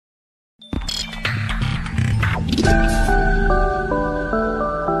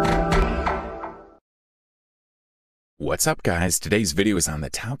What's up, guys? Today's video is on the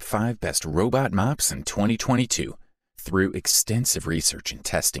top 5 best robot mops in 2022. Through extensive research and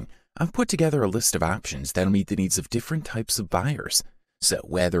testing, I've put together a list of options that'll meet the needs of different types of buyers. So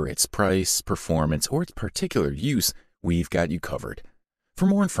whether it's price, performance, or its particular use, we've got you covered. For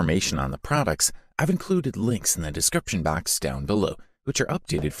more information on the products, I've included links in the description box down below, which are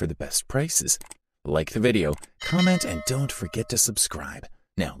updated for the best prices. Like the video, comment, and don't forget to subscribe.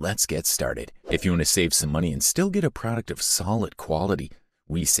 Now let's get started. If you want to save some money and still get a product of solid quality,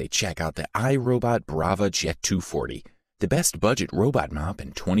 we say check out the iRobot Braava Jet 240, the best budget robot mop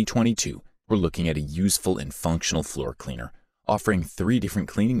in 2022. We're looking at a useful and functional floor cleaner, offering 3 different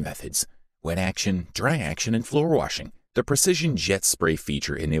cleaning methods: wet action, dry action, and floor washing. The precision jet spray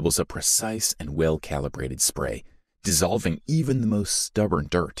feature enables a precise and well-calibrated spray, dissolving even the most stubborn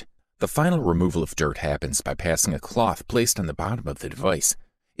dirt. The final removal of dirt happens by passing a cloth placed on the bottom of the device.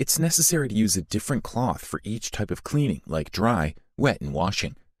 It's necessary to use a different cloth for each type of cleaning, like dry, wet, and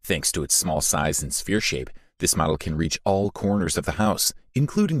washing. Thanks to its small size and sphere shape, this model can reach all corners of the house,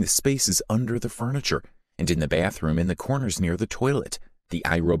 including the spaces under the furniture, and in the bathroom and the corners near the toilet. The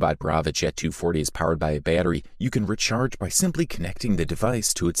iRobot Braava Jet 240 is powered by a battery you can recharge by simply connecting the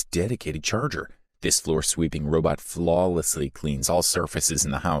device to its dedicated charger. This floor-sweeping robot flawlessly cleans all surfaces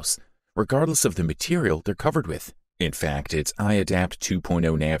in the house, regardless of the material they're covered with. In fact, its iAdapt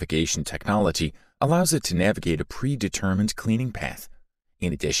 2.0 navigation technology allows it to navigate a predetermined cleaning path.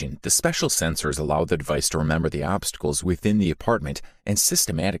 In addition, the special sensors allow the device to remember the obstacles within the apartment and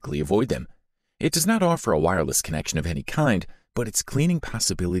systematically avoid them. It does not offer a wireless connection of any kind, but its cleaning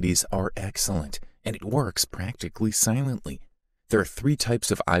possibilities are excellent, and it works practically silently. There are 3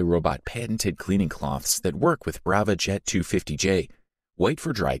 types of iRobot patented cleaning cloths that work with Braava Jet 250J: white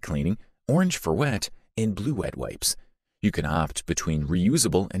for dry cleaning, orange for wet, and blue wet wipes. You can opt between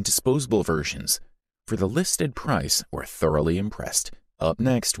reusable and disposable versions. For the listed price, we're thoroughly impressed. Up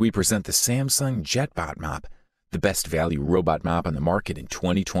next, we present the Samsung Jetbot Mop, the best value robot mop on the market in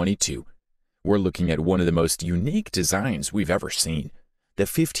 2022. We're looking at one of the most unique designs we've ever seen. The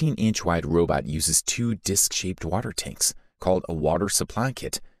 15-inch wide robot uses 2 disc-shaped water tanks, called a water supply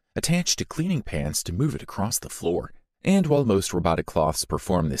kit, attached to cleaning pans to move it across the floor. And while most robotic cloths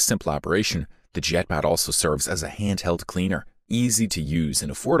perform this simple operation, the Jetbot also serves as a handheld cleaner. Easy to use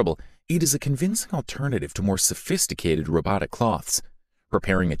and affordable, it is a convincing alternative to more sophisticated robotic cloths.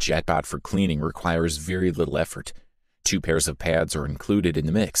 Preparing a Jetbot for cleaning requires very little effort. 2 pairs of pads are included in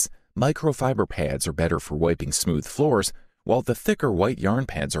the mix. Microfiber pads are better for wiping smooth floors, while the thicker white yarn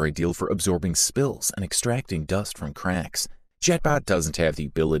pads are ideal for absorbing spills and extracting dust from cracks. Jetbot doesn't have the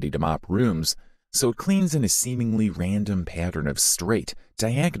ability to mop rooms, so it cleans in a seemingly random pattern of straight,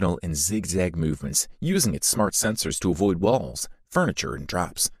 diagonal, and zigzag movements, using its smart sensors to avoid walls, furniture, and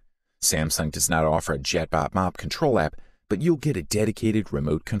drops. Samsung does not offer a Jetbot Mop control app, but you'll get a dedicated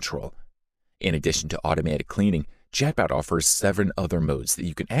remote control. In addition to automatic cleaning, Jetbot offers 7 other modes that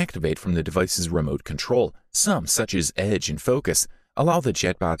you can activate from the device's remote control. Some, such as Edge and Focus, allow the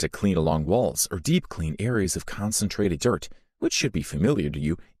Jetbot to clean along walls or deep clean areas of concentrated dirt, which should be familiar to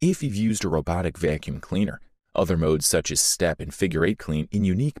you if you've used a robotic vacuum cleaner. Other modes such as Step and Figure 8 clean in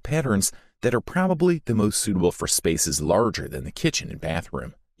unique patterns that are probably the most suitable for spaces larger than the kitchen and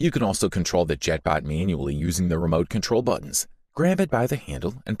bathroom. You can also control the Jetbot manually using the remote control buttons. Grab it by the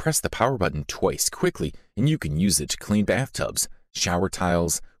handle and press the power button twice quickly, and you can use it to clean bathtubs, shower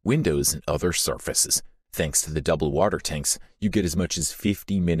tiles, windows, and other surfaces. Thanks to the double water tanks, you get as much as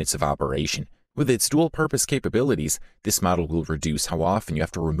 50 minutes of operation. With its dual-purpose capabilities, this model will reduce how often you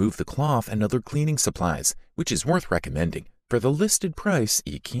have to remove the cloth and other cleaning supplies, which is worth recommending. For the listed price,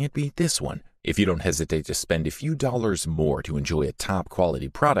 you can't beat this one. If you don't hesitate to spend a few dollars more to enjoy a top-quality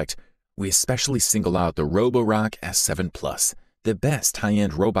product, we especially single out the Roborock S7 Plus, the best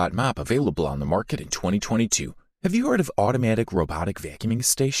high-end robot mop available on the market in 2022. Have you heard of automatic robotic vacuuming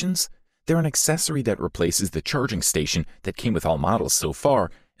stations? They're an accessory that replaces the charging station that came with all models so far,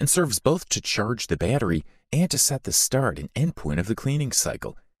 and serves both to charge the battery and to set the start and end point of the cleaning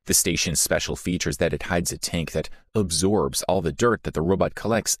cycle. The station's special features that it hides a tank that absorbs all the dirt that the robot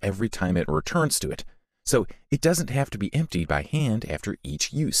collects every time it returns to it, so it doesn't have to be emptied by hand after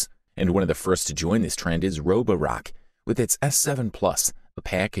each use. And one of the first to join this trend is Roborock, with its S7 Plus, a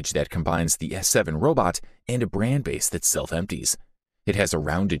package that combines the S7 robot and a brand base that self-empties. It has a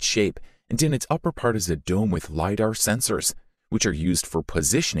rounded shape, and in its upper part is a dome with LiDAR sensors, which are used for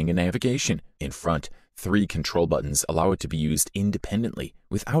positioning and navigation. In front, 3 control buttons allow it to be used independently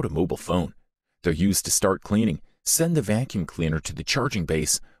without a mobile phone. They're used to start cleaning, send the vacuum cleaner to the charging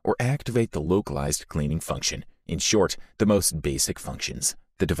base, or activate the localized cleaning function. In short, the most basic functions.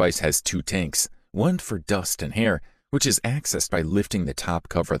 The device has 2 tanks, one for dust and hair, which is accessed by lifting the top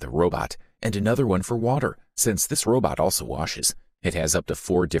cover of the robot, and another one for water, since this robot also washes. It has up to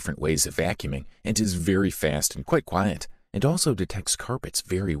 4 different ways of vacuuming and is very fast and quite quiet, and also detects carpets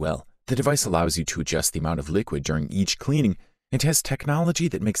very well. The device allows you to adjust the amount of liquid during each cleaning and has technology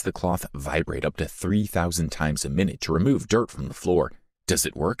that makes the cloth vibrate up to 3,000 times a minute to remove dirt from the floor. Does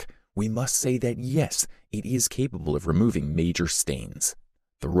it work? We must say that yes, it is capable of removing major stains.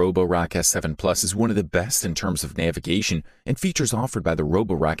 The Roborock S7 Plus is one of the best in terms of navigation and features offered by the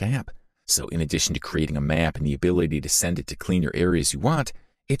Roborock app. So in addition to creating a map and the ability to send it to clean your areas you want,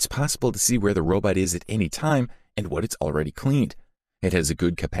 it's possible to see where the robot is at any time and what it's already cleaned. It has a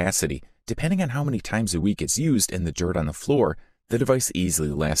good capacity. Depending on how many times a week it's used and the dirt on the floor, the device easily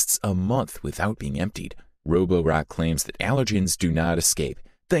lasts a month without being emptied. Roborock claims that allergens do not escape,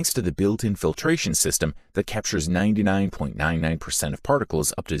 thanks to the built-in filtration system that captures 99.99% of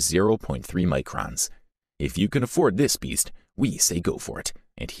particles up to 0.3 microns. If you can afford this beast, we say go for it.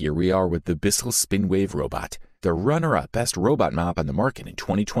 And here we are with the Bissell SpinWave robot, the runner-up best robot mop on the market in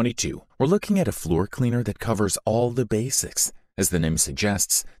 2022. We're looking at a floor cleaner that covers all the basics. As the name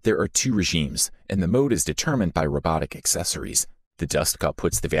suggests, there are 2 regimes, and the mode is determined by robotic accessories. The dust cup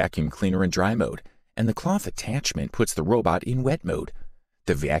puts the vacuum cleaner in dry mode, and the cloth attachment puts the robot in wet mode.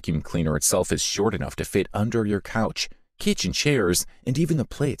 The vacuum cleaner itself is short enough to fit under your couch, kitchen chairs, and even the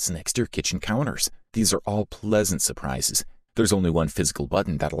plates next to your kitchen counters. These are all pleasant surprises. There's only one physical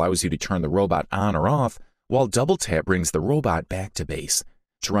button that allows you to turn the robot on or off, while double tap brings the robot back to base.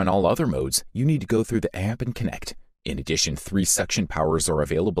 To run all other modes, you need to go through the app and connect. In addition, 3 suction powers are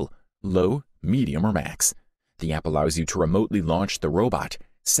available: low, medium, or max. The app allows you to remotely launch the robot,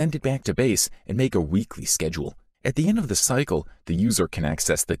 send it back to base, and make a weekly schedule. At the end of the cycle, the user can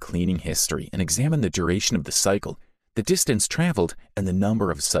access the cleaning history and examine the duration of the cycle, the distance traveled, and the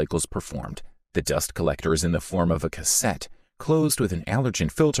number of cycles performed. The dust collector is in the form of a cassette, closed with an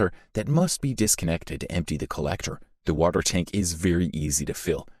allergen filter that must be disconnected to empty the collector. The water tank is very easy to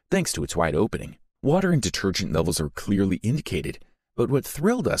fill, thanks to its wide opening. Water and detergent levels are clearly indicated, but what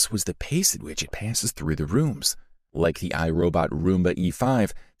thrilled us was the pace at which it passes through the rooms. Like the iRobot Roomba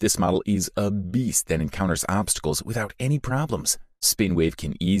E5, this model is a beast that encounters obstacles without any problems. SpinWave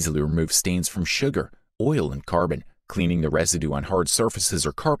can easily remove stains from sugar, oil, and carbon. Cleaning the residue on hard surfaces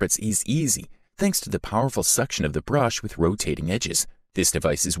or carpets is easy, thanks to the powerful suction of the brush with rotating edges. This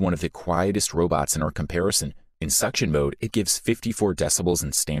device is one of the quietest robots in our comparison. In suction mode, it gives 54 decibels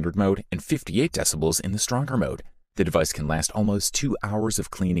in standard mode and 58 decibels in the stronger mode. The device can last almost 2 hours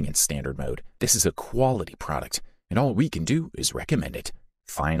of cleaning in standard mode. This is a quality product, and all we can do is recommend it.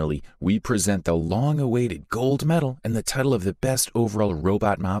 Finally, we present the long-awaited gold medal and the title of the best overall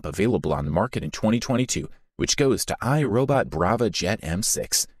robot mop available on the market in 2022, which goes to iRobot Braava Jet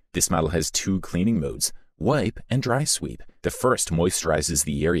M6. This model has 2 cleaning modes, wipe and dry sweep. The first moisturizes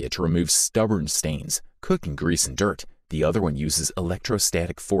the area to remove stubborn stains, cooking grease and dirt. The other one uses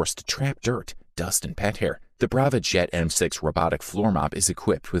electrostatic force to trap dirt, dust, and pet hair. The Braava Jet M6 robotic floor mop is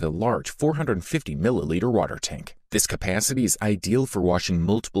equipped with a large 450 milliliter water tank. This capacity is ideal for washing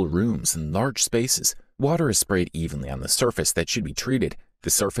multiple rooms and large spaces. Water is sprayed evenly on the surface that should be treated. The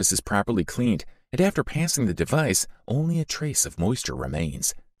surface is properly cleaned, and after passing the device, only a trace of moisture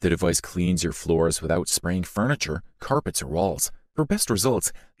remains. The device cleans your floors without spraying furniture, carpets, or walls. For best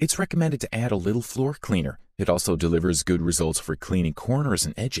results, it's recommended to add a little floor cleaner. It also delivers good results for cleaning corners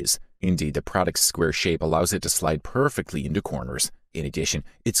and edges. Indeed, the product's square shape allows it to slide perfectly into corners. In addition,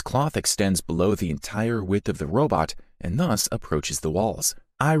 its cloth extends below the entire width of the robot and thus approaches the walls.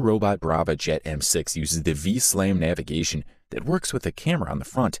 iRobot Braava Jet M6 uses the V-Slam navigation that works with a camera on the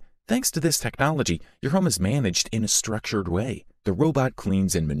front. Thanks to this technology, your home is managed in a structured way. The robot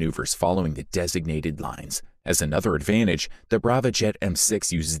cleans and maneuvers following the designated lines. As another advantage, the Braava Jet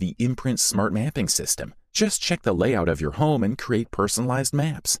M6 uses the Imprint Smart Mapping System. Just check the layout of your home and create personalized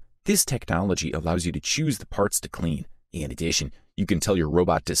maps. This technology allows you to choose the parts to clean. In addition, you can tell your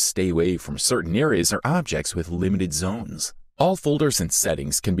robot to stay away from certain areas or objects with limited zones. All folders and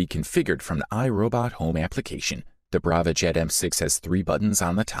settings can be configured from the iRobot Home application. The Braava Jet M6 has 3 buttons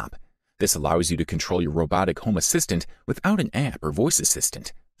on the top. This allows you to control your robotic home assistant without an app or voice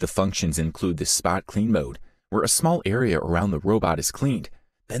assistant. The functions include the Spot Clean mode, where a small area around the robot is cleaned,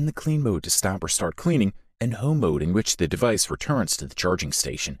 then the Clean mode to stop or start cleaning, and Home mode in which the device returns to the charging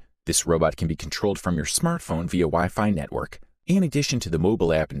station. This robot can be controlled from your smartphone via Wi-Fi network. In addition to the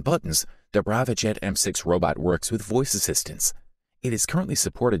mobile app and buttons, the Braava Jet M6 robot works with voice assistants. It is currently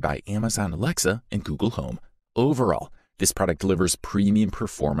supported by Amazon Alexa and Google Home. Overall, this product delivers premium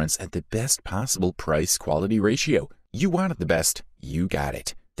performance at the best possible price-quality ratio. You wanted the best, you got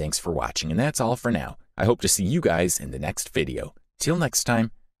it. Thanks for watching, and that's all for now. I hope to see you guys in the next video. Till next time,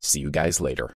 see you guys later.